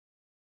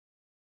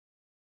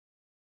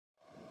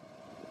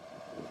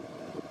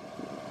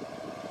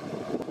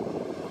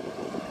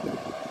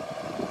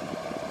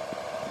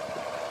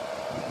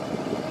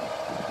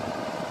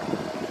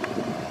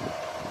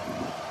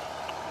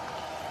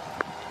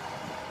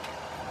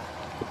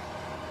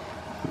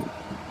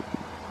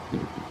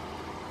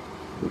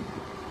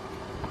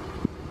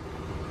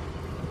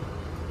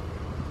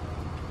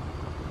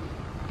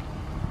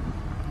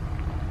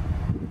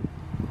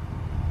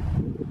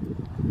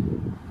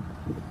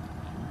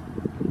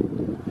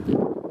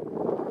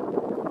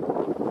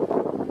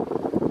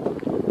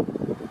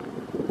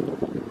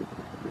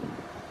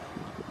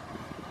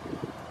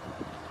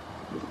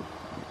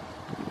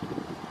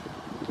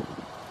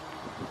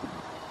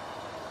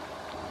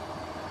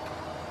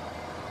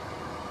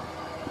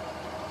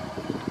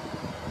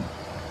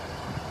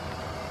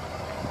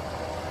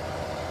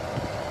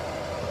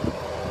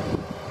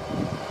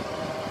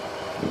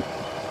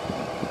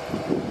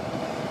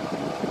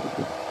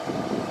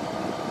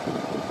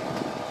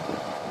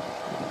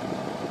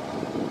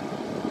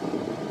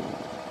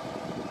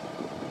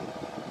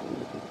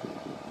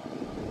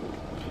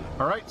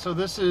All right, so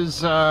this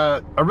is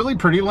a really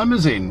pretty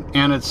limousine,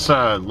 and it's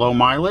low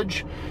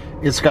mileage.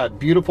 It's got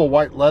beautiful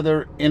white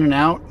leather in and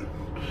out,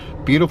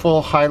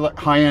 beautiful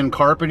high-end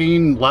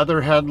carpeting, leather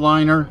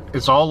headliner.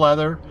 It's all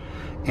leather,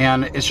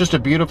 and it's just a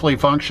beautifully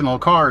functional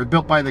car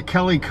built by the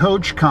Kelly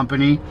Coach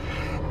Company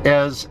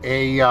as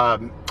a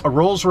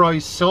Rolls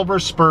Royce Silver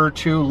Spur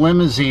 2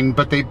 limousine,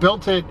 but they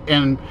built it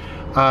and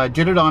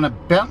did it on a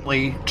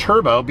Bentley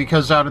Turbo,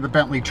 because out of the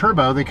Bentley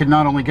Turbo they could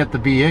not only get the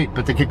V8,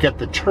 but they could get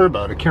the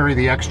Turbo to carry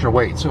the extra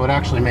weight, so it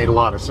actually made a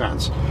lot of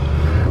sense.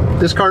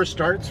 This car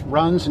starts,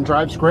 runs, and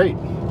drives great.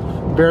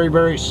 Very,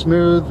 very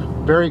smooth,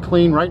 very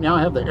clean. Right now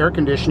I have the air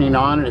conditioning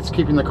on and it's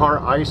keeping the car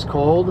ice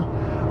cold.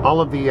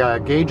 All of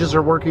the gauges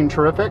are working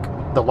terrific.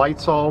 The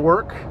lights all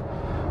work.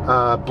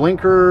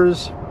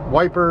 Blinkers,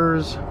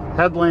 wipers,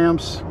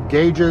 headlamps,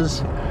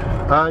 gauges.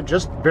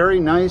 Just very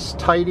nice,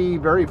 tidy,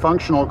 very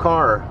functional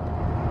car.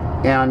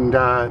 And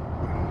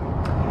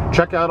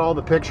check out all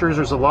the pictures.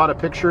 There's a lot of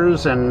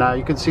pictures, and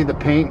you can see the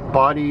paint,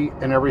 body,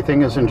 and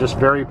everything is in just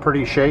very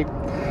pretty shape.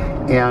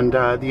 And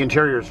the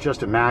interior is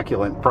just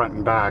immaculate, front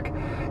and back,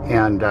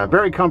 and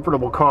very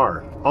comfortable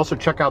car. Also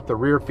check out the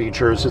rear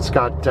features. It's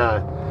got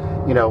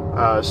you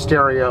know,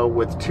 stereo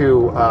with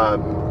 2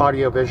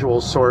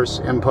 audio-visual source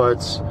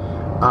inputs,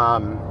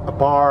 a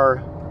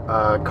bar,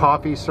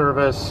 coffee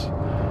service,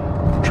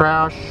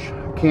 trash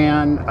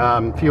can,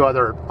 a few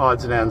other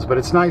odds and ends, but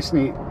it's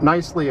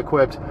nicely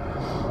equipped.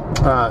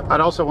 I'd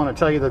also want to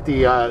tell you that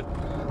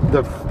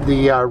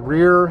the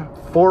rear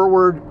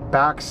forward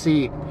back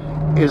seat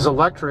is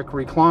electric,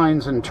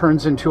 reclines, and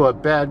turns into a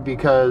bed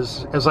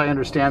because, as I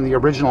understand, the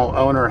original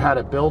owner had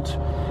it built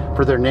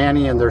for their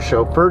nanny and their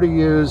chauffeur to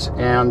use,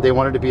 and they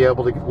wanted to be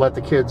able to let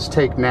the kids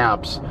take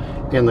naps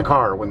in the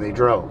car when they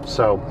drove.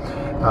 So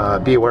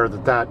be aware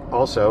that that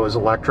also is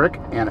electric,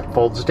 and it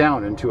folds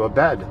down into a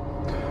bed.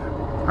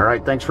 All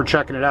right, thanks for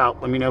checking it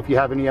out. Let me know if you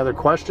have any other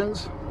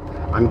questions.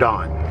 I'm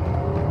Don.